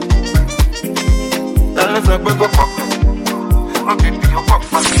 Tẹ́lẹ̀ sọ pé kò pọ̀kẹ́. OPP ó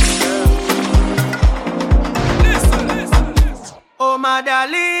pọ̀pá. Oh my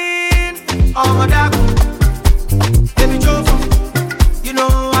darling, oh my darling, baby Jofa, you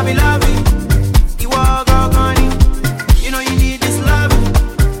know I be loving, you walk out on it, you know you need this love,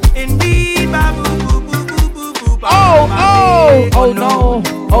 indeed, babu, boo, boo, boo, boo, boo, boo, oh no,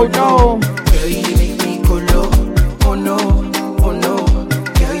 oh no. Girl, you make me colo, oh no,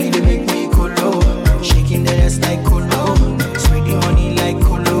 girl, you make me colo, shaking the ass like colo, sweetie honey like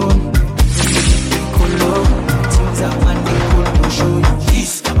colo, colo, things I want to colo, show you.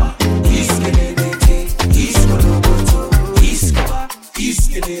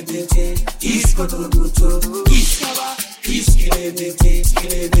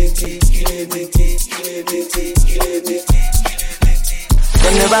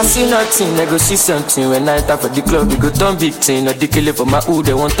 They never see nothing, they go see something. When I enter for the club, we go turn big thing. No dickele for my hood,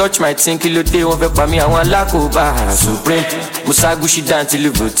 they won't touch my thing. Kilo day, won't vex me, I want lack over supreme. Musa Gucci down till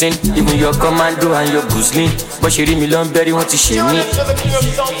you voting. Even your commando and your Guzlin. But she read me long berry, want to share me.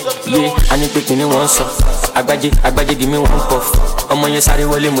 Yeah, I need to me one so. Agbaje, give me one puff. Ọmọ yẹn sáré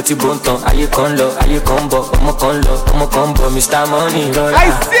wọlé mo ti bó ń tan. Ayé kan lọ, ayé kan bọ̀. Ọmọ kan lọ, ọmọ kan bọ̀. Mr. Money rọra.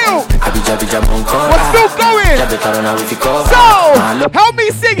 I still. Abija mọ̀ nǹkan rà. We're still going. Jabẹ tọrọ náà we fi kọ́. So, help me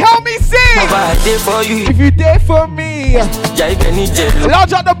sing. Ọba àdé for you. If you there for me. Jà ibẹ̀ ní jẹ̀lú.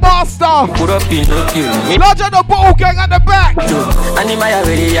 Lodge at the bar staff. Kúrọ́ Pinocchio. Lodge at the bottle gang at the back. Animaya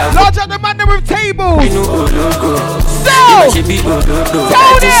wèrè yà. Lodge at the man with tables. Inú ológo. So, Ṣé bí òdòdó.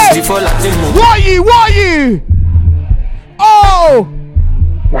 Tony. Before Latin move. What are you? Oh!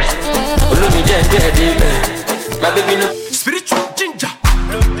 Olómi jẹ́ ẹgbẹ́ ẹ̀dẹ́ ibẹ̀. My baby no. Spiritual ginger.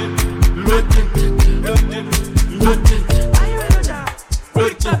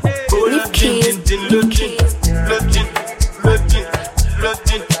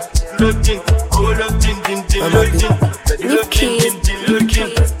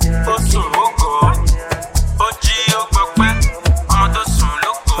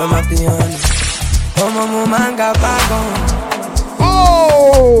 Amapiano. Ọmọ mo máa ń ga bágan.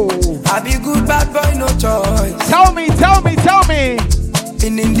 Oh! I be good bad boy, no choice. Tell me.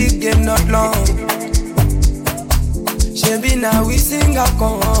 Been in the game not long. Shebi now we sing a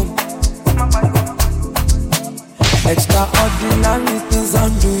come. Extraordinary things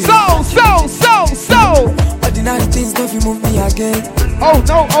I'm doing. So! Ordinary things don't you move me again. Oh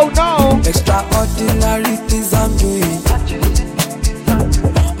no. Extraordinary things I'm doing.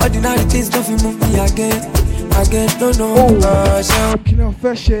 Ordinary things don't you move me again. No.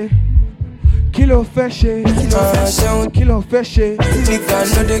 Kilo fèche. Nigga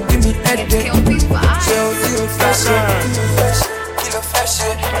know they give me headache. Kilo fèche.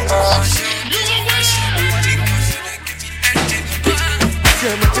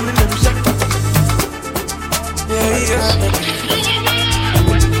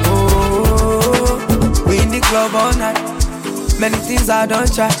 Oh, we in the club all night. Many things I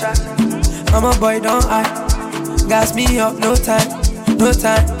don't try. I'm a boy, don't I? Gas me up, no time.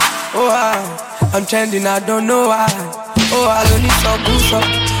 Oh, I'm trending, I don't know why. Oh, I don't need some boost up.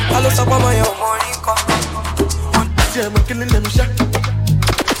 I look up on my own money. I'm killing them shot.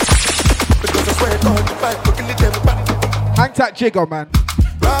 Because I swear God, the fight, we're killing them back. Hang that jigger, man.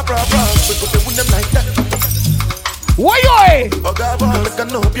 Bra, because they win them like that. Why? Oh, God, like I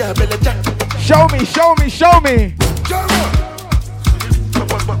know, yeah, belly jack. Show me.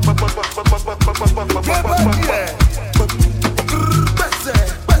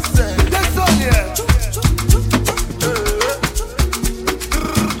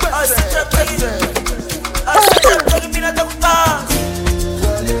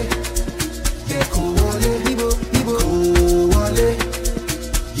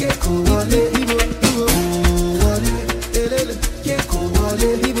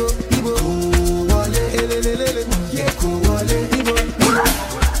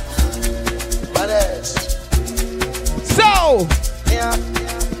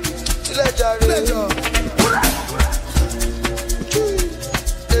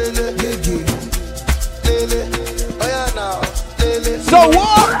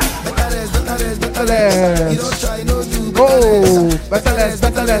 less. You don't try no do oh, better less,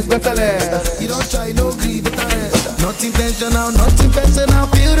 better less, better less. You don't try no grieve, better less. Not intentional, not intentional.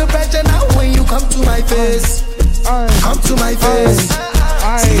 Feel the pressure now when you come to my face. Come to my face.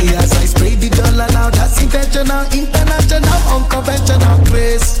 See as I spray the dollar now, that's intentional, international, unconventional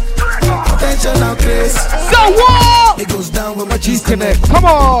grace. Conventional grace. So what? It goes down when my G's connect. Come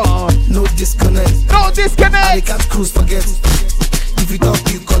on. No disconnect. No disconnect. I can't cruise, forget. If you talk,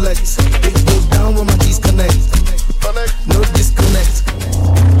 you collect. It goes down when my G's connect. No disconnect.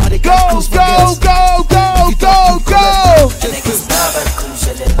 Go, go, go, go, go, go.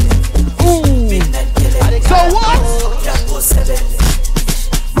 Ooh. So what?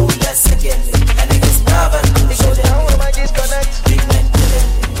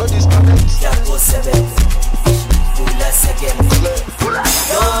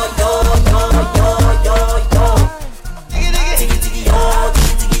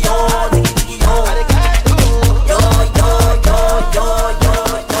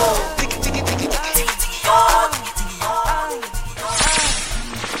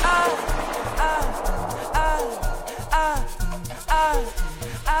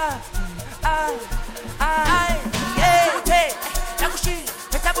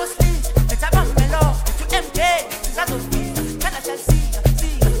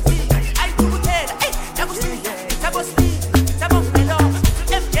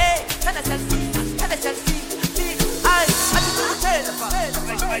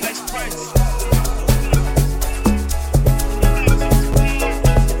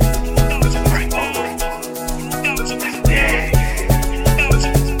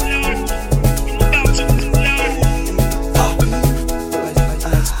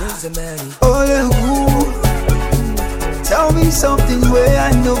 Tell me something where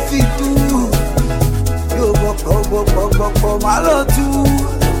I know fit do. Yo, my love too.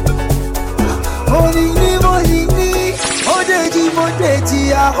 Morning,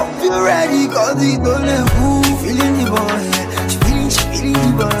 I hope you're ready, cause it's gonna move. Feeling the boy, she feeling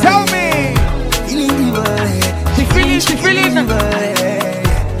the boy. Tell me. Feeling the boy, she feeling the boy.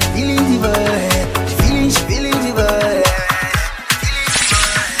 Feeling the boy, she feeling the boy.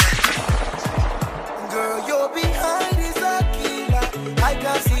 Girl, you're behind is a killer. I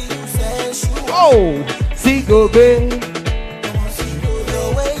can see you sensual. Oh, single babe. The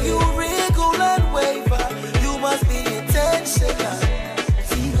way you wriggle and waver, you must be intentional.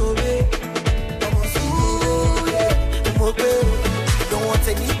 Single babe, don't want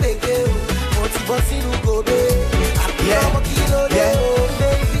any big girl. Motivation to go babe. Yeah.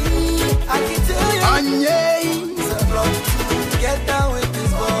 Baby, I can tell you. Get down with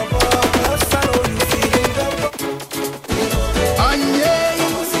this bubble. Cause I know you feeling the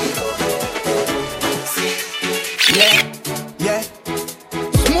Yeah.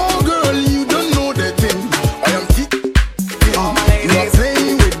 Small girl, you don't know the thing. I am all my ladies. You are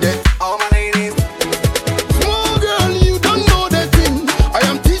playing with that. All my ladies. Small girl, you don't know the thing. I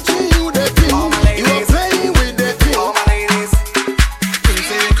am teaching you the thing. All my ladies. You are playing with the thing. All my ladies.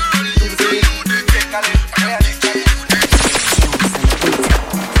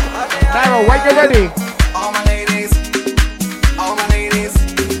 Nairo, when you ready? All my ladies. All my ladies.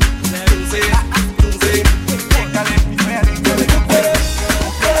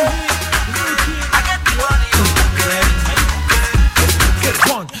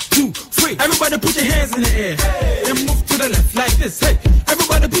 One, two, three. Everybody put your hands in the air. Then move to the left like this. Hey,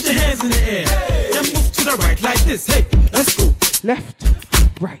 everybody put your hands in the air. Then move to the right like this. Hey, let's go. Left,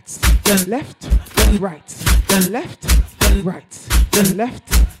 right, then left, then right, then left, then right, then left,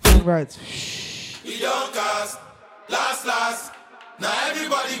 then right. We don't cast, last. Now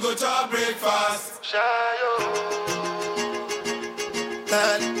everybody go to our breakfast. Shayo.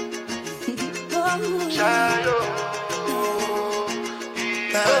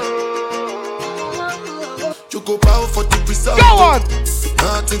 Choco power for the result. Go on!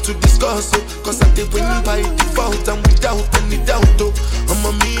 Nothing to discuss, cause I did win by default and without any doubt. I'm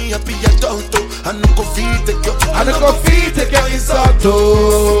a me happy adult. I no go feed the girl. I no go feed the girl insult.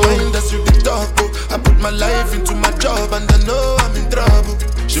 Mind us you the talk. I put my life into my job and I know I'm in trouble.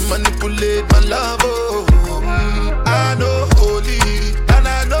 She manipulate my love. I know holy and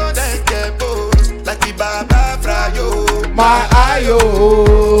I know that get boss like the Baba Frayo. My ayo.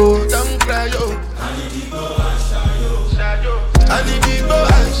 Don't cry yo. I need people and shadow. I need people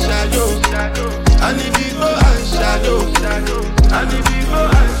and shadow. I need people and shadow. Shadow. I need people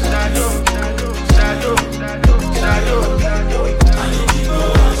and shadow. I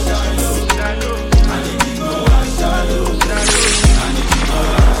need people and shadow.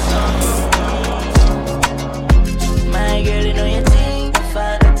 My girl, you know you think the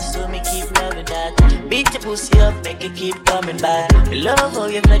father to me keep loving that. make you keep coming back. I love how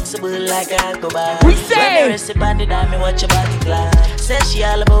you flexible like I go back. We say when you rest upon the dime, me watch your body clap. Say she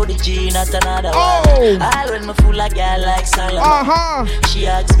all about the G, not another one. All when me fool like girl like Solomon. She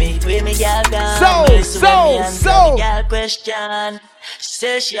asks me, where me girl gone? So girl question. She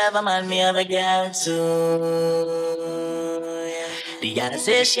says she have a man, me have a girl too. The girl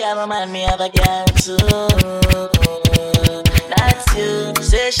says she have a man, me have a girl too. That's you.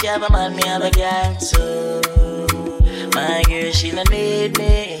 Say she have a man, me have a girl too. My girl, she don't need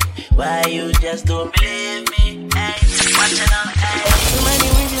me. Why you just don't believe me? Hey, watch it on, hey. Too many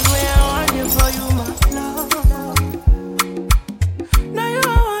wishes where I want you for you, my love. Now you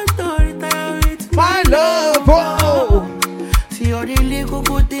want to retire with my love. Oh. See all the little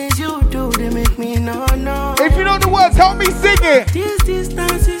good things you do, they make me no. If you know the words, help me sing it. This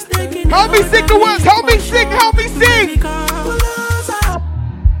distance is taking. Help me sing the words. Help me sing. Help me sing.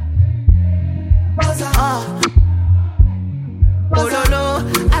 Oh no no,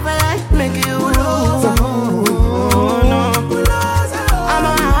 I feel like make you lose. I'm a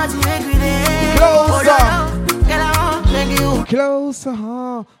heart to make you there. Closer. Get out, make you closer.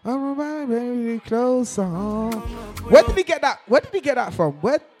 I'm a baby closer. Where did he get that? Where did he get that from?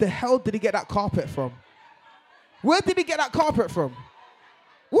 Where the hell did he get that carpet from? Where did he get that carpet from?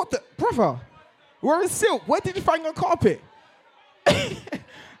 What the brother? Where is Silk? Where did you find your carpet?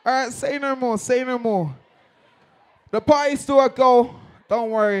 Alright, say no more, say no more. The party's still a go. Don't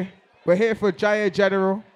worry. We're here for Jaya General.